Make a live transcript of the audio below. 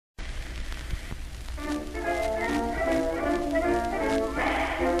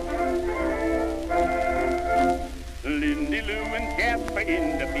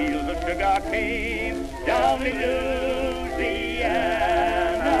in the fields of sugarcane down in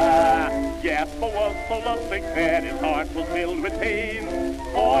Louisiana. Jasper was so lovesick that his heart was filled with pain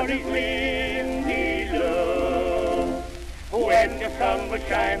for his Lindy love. When the sun was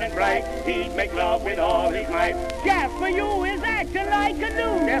shining bright, he'd make love with all his might. Jasper, you is acting like a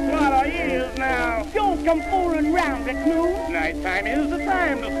loon. That's what I is now. Don't come fooling round at noon. Nighttime is the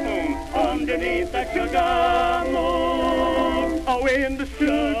time to spoon underneath the sugar moon. Oh, in the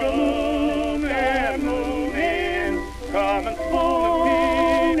sugar moon and mooning, come and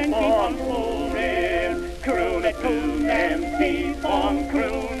spoon and keep on spooning. Croon a tune and keep on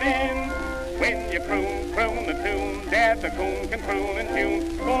crooning. When you croon, croon the tune that the coon can croon and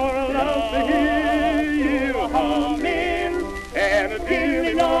tune. For I love to hear you humming and a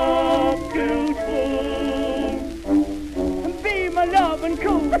dearly love to spoon. Be my loving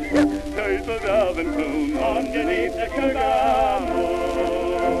coon. Taste the loving coon underneath the sugar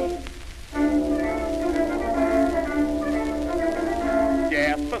moon.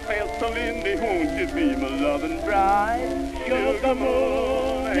 Jasper says to Lindy, won't you be my loving bride? Sugar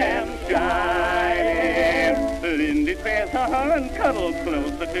moon and shine. Lindy says, and cuddles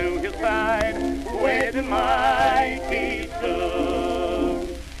closer to his side. Wedding might be soon.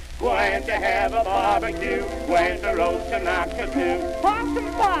 Going to have a barbecue, going to roast and knock a two. Possum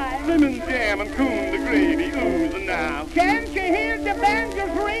pie. Lemon jam and coon the gravy oozing now. Can't you hear the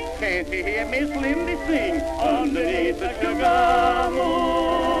banjos ring? Can't you hear Miss Lindy sing underneath the sugar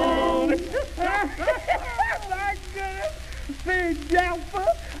moon? My goodness. See, Jasper,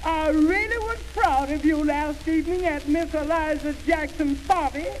 I really was proud of you last evening at Miss Eliza Jackson's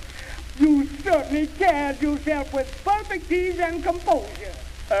party. You certainly carried yourself with perfect ease and composure.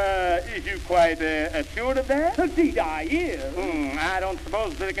 Is you quite assured of that? Indeed, I is. I don't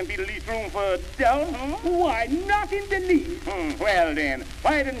suppose there can be the least room for doubt, Why, not in the least. Well, then,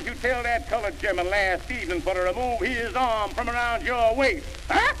 why didn't you tell that colored German last evening for to remove his arm from around your waist?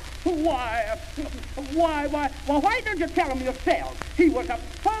 Huh? Why, why don't you tell him yourself? He was a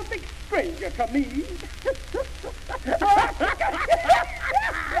perfect stranger to me.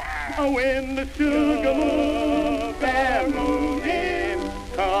 Oh, in the sugar moon, fair mooning,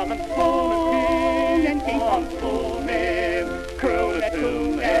 come and spoon and keep on spooning. Croon a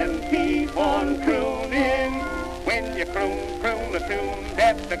tune and keep on crooning. When you croon, croon a tune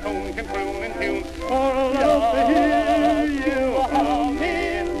that the coon can croon and tune. For I love to hear you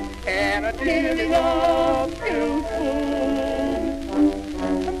humming and a dearly love to spoon.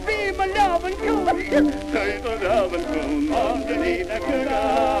 Be my loving coon. Taste the loving coon underneath the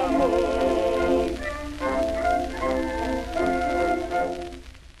sugar moon.